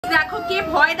দেখো কে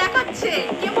ভয় দেখাচ্ছে,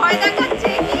 কে ভয়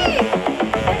দেখাচ্ছে,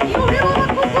 কি ওরে বাবা,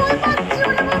 খুব ভয় পাচ্ছে,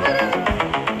 ওরে বাবা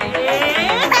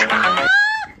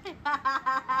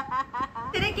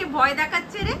রে। কে ভয়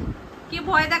দেখাচ্ছে রে, কে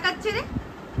ভয় দেখাচ্ছে রে?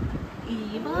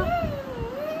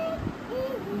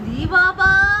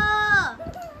 বাবা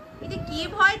এটা কে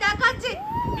ভয় দেখাচ্ছে?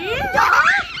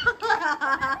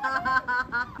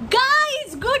 Guys,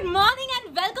 good morning and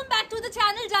welcome back to the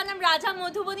channel. যার নাম রাজা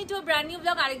Madhubani, to a brand new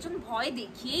vlog. আরেকজন ভয়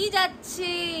দেখিয়েই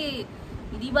যাচ্ছে।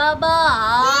 ইদি বাবা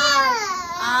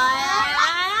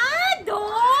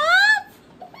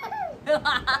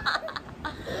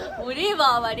ওরে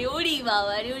বাবা রে, ওরে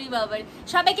বাবা রে, ওরে বাবা রে।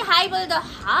 সবাইকে হাই বলে দাও।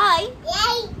 হাই।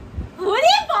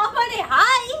 ওরে বাবা রে,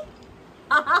 হাই।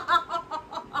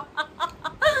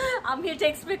 আমি এটা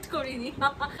এক্সপেক্ট করিনি।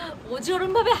 ও যে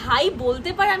ওরকম ভাবে হাই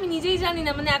বলতে পারে আমি নিজেই জানি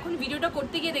না, মানে এখন ভিডিওটা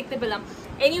করতে গিয়ে দেখতে পেলাম।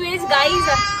 এনিওয়েজ গাইজ,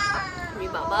 ওরে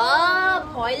বাবা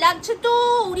ভয় লাগছে তো।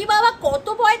 ওরে বাবা কত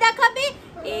ভয় দেখাবে।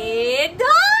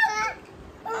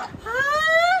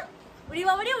 ওরে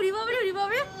বাবা রে, ওরে বাবা রে, ওরে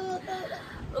বাবা রে।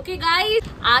 ওকে গাইজ,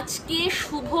 আজকে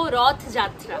শুভ রথ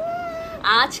যাত্রা,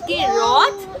 আজকে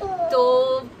রথ। তো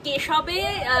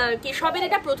কেশবের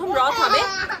এটা প্রথম রথ হবে।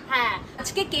 হ্যাঁ,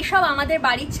 আজকে কেশব আমাদের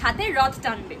বাড়ির ছাদে রথ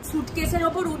টানবে। সুটকেসের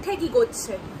ওপর উঠে কি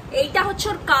করছে? এইটা হচ্ছে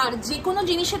ওর কার। যে কোনো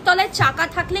জিনিসের তলায় চাকা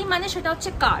থাকলেই মানে সেটা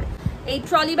হচ্ছে কার। এই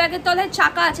ট্রলি ব্যাগের তলায়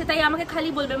চাকা আছে, তাই আমাকে খালি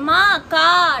বলবে মা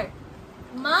কার,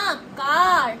 মা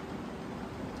কার।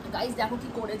 গাইস দেখো কি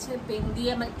করেছে, পেন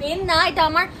দিয়ে, মানে পেন না, এটা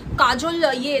আমার কাজল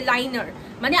লাইনার।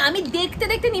 মানে আমি দেখতে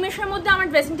দেখতে নিমেষের মধ্যে আমার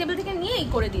ড্রেসিং টেবিল থেকে নিয়ে এই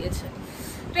করে দিয়েছে।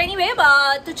 তো এনিওয়ে,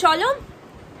 তো চলো,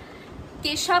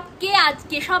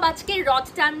 কেশব আজকে রথ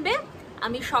টানবে,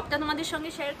 আমি সবটা তোমাদের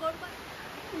সঙ্গে শেয়ার করবো।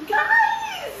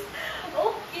 গাইস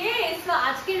ওকে, সো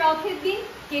আজকে রথের দিন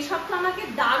কেশব তো আমাকে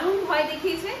দারুণ ভয়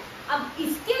দেখিয়েছে। अब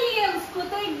इसके लिए उसको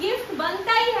तो एक गिफ्ट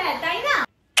बनता ही है, তাই না?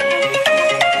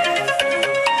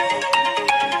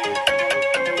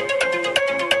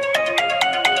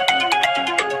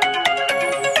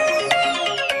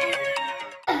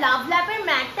 লাভ ল্যাপের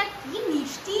ম্যাটটা কি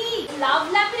মিষ্টি, লাভ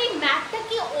ল্যাপের এই ম্যাটটা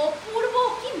কি অপূর্ব,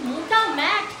 কি মোটা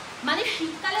ম্যাট। মানে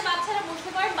শীতকালে বাচ্চারা বসতে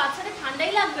পারে, বাচ্চাদের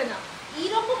ঠান্ডাই লাগবে না,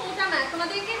 এইরকম মোটা ম্যাট।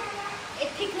 তোমাদেরকে এর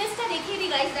থিকনেসটা দেখিয়ে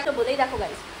দিই গাইস, দেখো বলেই দেখো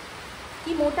গাইস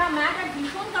কি মোটা ম্যাট, আর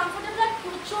ভীষণ কমফোর্টেবল, আর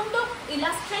প্রচন্ড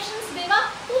ইলাস্ট্রেশনস দেওয়া,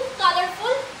 খুব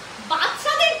কালারফুল।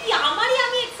 বাচ্চাদের কি, আমারই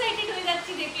আমি এক্সাইটেড হয়ে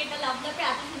যাচ্ছি দেখে এটা লাভ ল্যাপে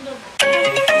এত সুন্দর ম্যাট।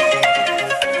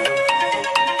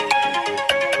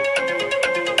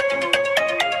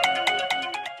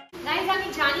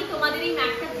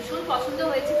 পছন্দ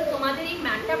হয়েছে, তো তোমাদের এই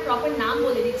ম্যাটটার প্রপার নাম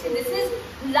বলে দিচ্ছি। This is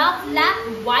love lap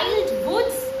wild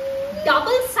Woods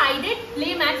double sided play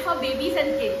mat for babies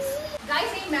and kids.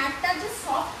 Guys এই ম্যাটটার যে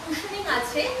সফট কুশনিং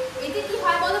আছে, এতে কি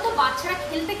হয় বলো তো, বাচ্চারা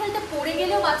খেলতে খেলতে পড়ে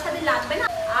গেলেও বাচ্চাদের লাগবে না।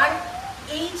 আর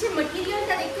এই যে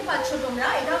ম্যাটেরিয়ালটা দেখতে পাচ্ছ তোমরা,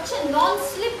 এটা হচ্ছে নন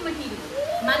স্লিপ ম্যাটেরিয়াল,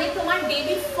 মানে তোমার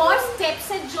বেবির ফার্স্ট স্টেপস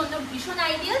এর জন্য ভীষণ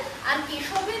আইডিয়াল। আর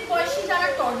কেশবের বয়সী যারা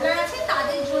টডলার আছে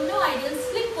তাদের জন্য আইডিয়াল,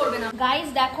 স্লিপ করবে না। গাইস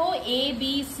দেখো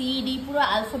ABCD পুরো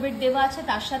অ্যালফাবেট দেওয়া আছে,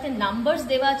 তার সাথে নাম্বারস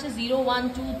দেওয়া আছে 0 1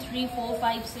 2 3 4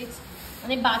 5 6।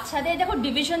 মানে বাচ্চাদের দেখো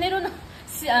ডিভিশনেরও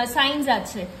সাইন্স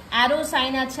আছে, অ্যারো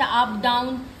সাইন আছে, আপ ডাউন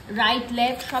রাইট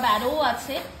লেফট সব অ্যারো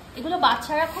আছে। এগুলো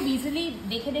বাচ্চারা খুব ইজিলি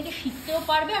দেখে দেখে শিখতেও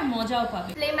পারবে আর মজাও পাবে।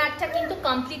 প্লে ম্যাটটা কিন্তু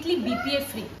completely BPA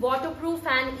free, waterproof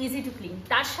and easy to clean.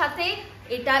 তার সাথে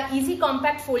এটা ইজি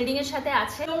কম্প্যাক্ট ফোল্ডিং এর সাথে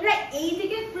আছে। তোমরা এই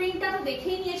দিকের প্রিন্টটা তো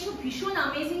দেখেই নিয়েছো, ভীষণ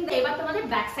অ্যামেজিং। এবার তোমাদের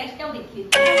ব্যাক সাইডটাও দেখিয়ে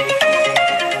দিই।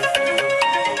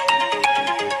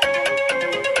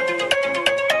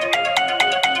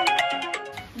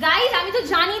 গাইস আমি তো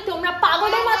জানি তোমরা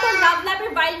পাগলের মতো লাভ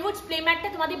ল্যাপের ওয়াইল্ড উডস প্লে ম্যাটটা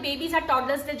তোমাদের বেবিজ আর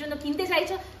টডলার্সদের জন্য কিনতে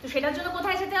চাইছো। তো সেটার জন্য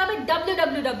কোথায় যেতে হবে?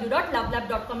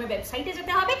 www.lovelab.com এর ওয়েবসাইটে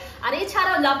যেতে হবে। আর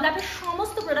এছাড়াও লাভ ল্যাপের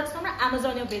সমস্ত প্রোডাক্টস তোমরা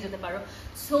অ্যামাজনেও পেয়ে যেতে পারো।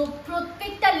 সো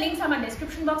প্রত্যেকটা লিংকস আমার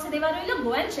ডেসক্রিপশন বক্সে দেওয়া রইলো,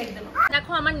 গো এন্ড চেক দেম।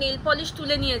 দেখো আমার নেল পলিশ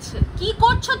তুলে নিয়েছে। কি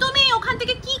করছো তুমি ওখান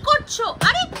থেকে, কি করছো?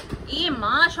 আরে এ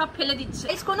মা, সব ফেলে দিচ্ছে।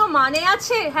 এর কোনো মানে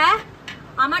আছে? হ্যাঁ,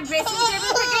 আমার ড্রেসিং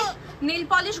টেবিল থেকে নেল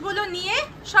পলিশ গুলো নিয়ে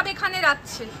সব এখানে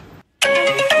রাখছে।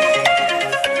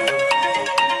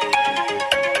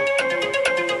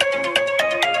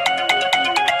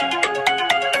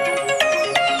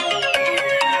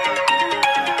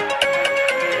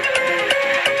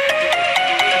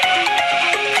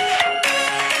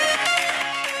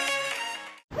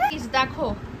 দেখো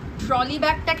ট্রলি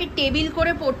ব্যাগটাকে টেবিল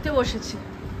করে পড়তে বসেছে,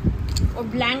 ও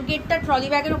ব্ল্যাঙ্কেটটা ট্রলি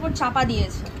ব্যাগের উপর চাপা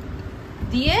দিয়েছে,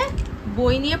 দিয়ে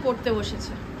বই নিয়ে পড়তে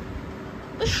বসেছে।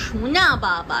 সোনা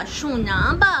বাবা, সোনা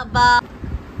বাবা।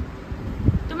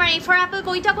 তোমার A for Apple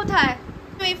বইটা কোথায়?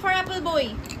 A for Apple বই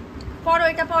পড়ো,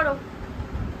 এটা পড়ো।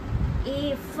 A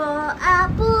for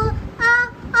Apple,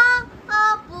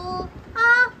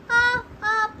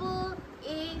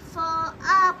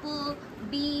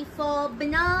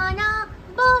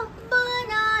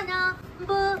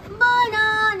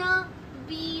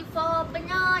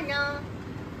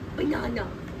 banana,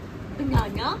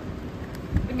 banana,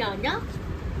 banana,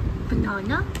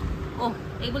 banana. Oh,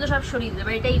 এগুলো সব সরিয়ে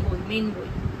দেবে, এটাই বই, মেন বই।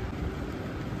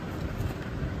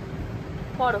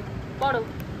 পড়ো পড়ো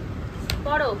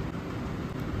পড়ো।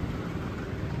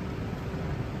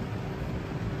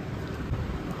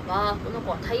 বাবা কোনো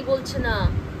কথাই বলছে না,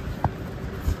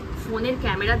 ফোনের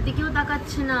ক্যামেরার দিকেও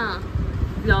তাকাচ্ছে না,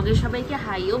 ব্লগে সবাইকে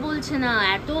হাইও বলছে না,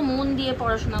 এত মন দিয়ে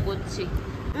পড়াশোনা করছে।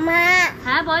 মা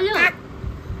হ্যাঁ বলো,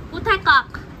 কোথায় কাক?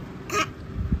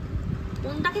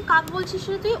 কোনটাকে কাক বলছিস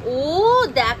রে তুই? ও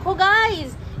দেখো গাইস,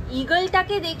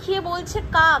 ঈগলটাকে দেখিয়ে বলছে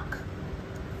কাক।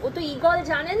 ও তো ঈগল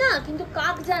জানে না, কিন্তু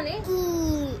কাক জানে।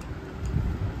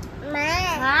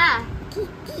 হ্যাঁ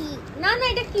না না,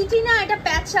 এটা কিটি না, এটা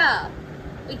প্যাঁচা।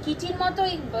 ওই কিটির মতো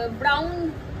ওই ব্রাউন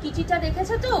কিটিটা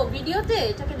দেখেছে তো ভিডিওতে,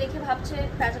 এটাকে দেখে ভাবছে,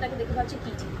 প্যাঁচাটাকে দেখে ভাবছে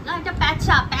কিটি না, এটা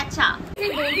প্যাঁচা। প্যাঁচা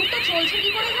এই বন্ধুটা চলছে কি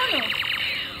করে জানো?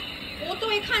 ও তো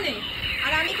এখানে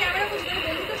আর আমি ক্যামেরা করছি,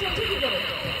 বন্ধুটা চলছে কি করে?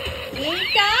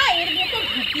 এইটা এর ভেতর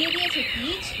ঢুকিয়ে দিয়েছে। কি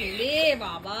ছেলে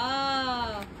বাবা,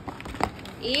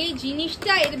 এই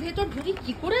জিনিসটা এর ভেতর ঢুকি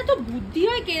কি করে এত বুদ্ধি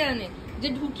হয় কে জানে, যে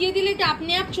ঢুকিয়ে দিলে এটা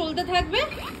আপনি আপ চলতে থাকবে।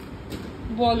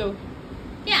 বলো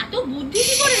এত বুদ্ধি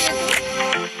কি করে?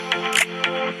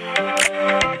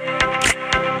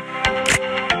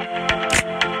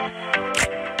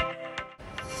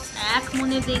 এক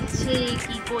মনে দেখছে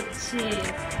কি করছে।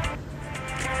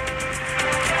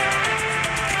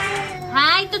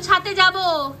 হ্যাঁ এই তো ছাতে যাবো,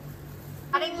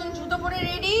 আরেকজন জুতো পরে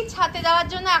রেডি ছাতে যাওয়ার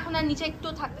জন্য। এখন আর নিচে একটু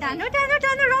থাকতে, টানো টানো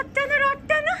টানো, রড টানো রড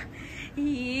টানো।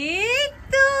 এই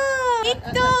তো এই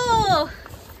তো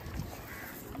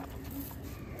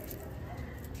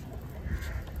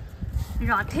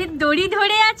রথের দড়ি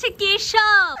ধরে আছে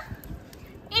কেশব।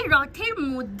 এই রথের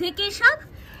মধ্যে কেশব,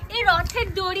 এই রথের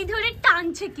দড়ি ধরে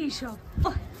টানছে কেশব।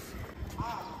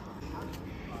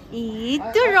 এই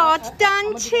তো রথ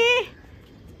টানছে।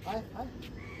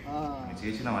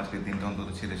 চেয়েছিলাম আজকের দিনটা অন্তত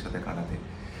ছেলের সাথে কাটাতে।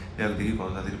 দেখি কত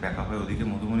তাদের প্যাক আপ হয়। ওদিকে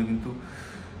মধুবনী কিন্তু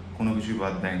কোনো কিছুই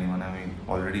বাদ দেয়নি, মানে আমি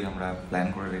অলরেডি আমরা প্ল্যান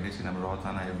করে রেখেছিলাম, রথ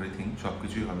আনা এভরিথিং সব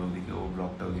কিছুই হবে ওদিকে। ও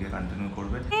ব্লগটা ওদিকে কন্টিনিউ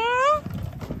করবে।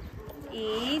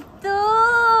 এই তো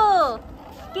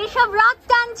কেশব রথ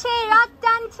টানছে, রথ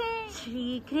টানছে।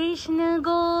 শ্রীকৃষ্ণ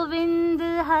গোবিন্দ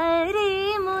হরে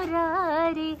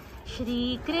মুরারি,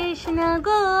 শ্রীকৃষ্ণ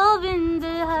গোবিন্দ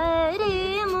হরে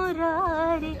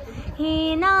মুরারি, হে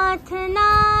নাথ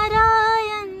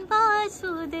নারায়ণ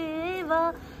বাসুদেবা,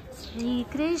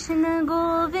 শ্রীকৃষ্ণ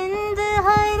গোবিন্দ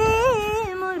হরে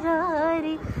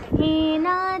মুরারি, হে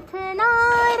নাথ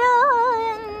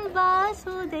নারায়ণ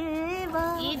বাসুদেবা।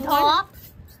 এই ধপ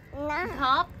না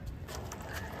ধপ,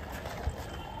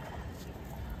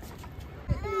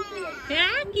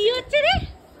 হ্যাঁ কি হচ্ছে রে?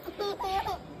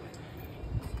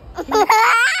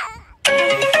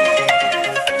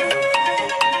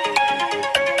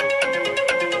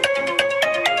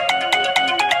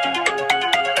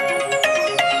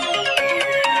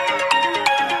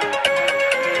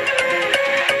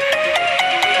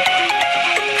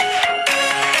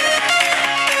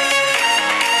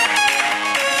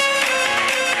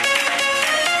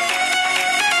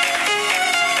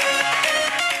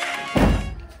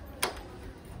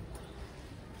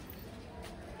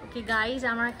 গাইজ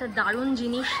আমার একটা দারুণ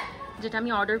জিনিস যেটা আমি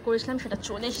অর্ডার করেছিলাম সেটা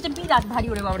চলে এসেছে। বিরাট ভারী,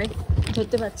 ওরে বাবারে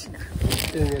ধরতে পারছি না।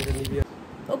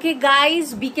 ওকে গাইজ,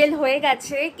 বিকেল হয়ে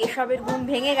গেছে, কেশবের ঘুম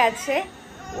ভেঙে গেছে,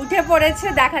 উঠে পড়েছে,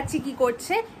 দেখাচ্ছি কি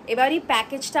করছে। এবারই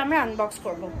প্যাকেজটা আমরা আনবক্স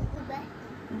করব।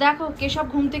 দেখো কেশব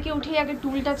ঘুম থেকে উঠেই আগে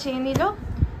টুলটা চেয়ে নিল,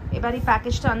 এবারই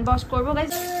প্যাকেজটা আনবক্স করবো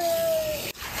গাইজ।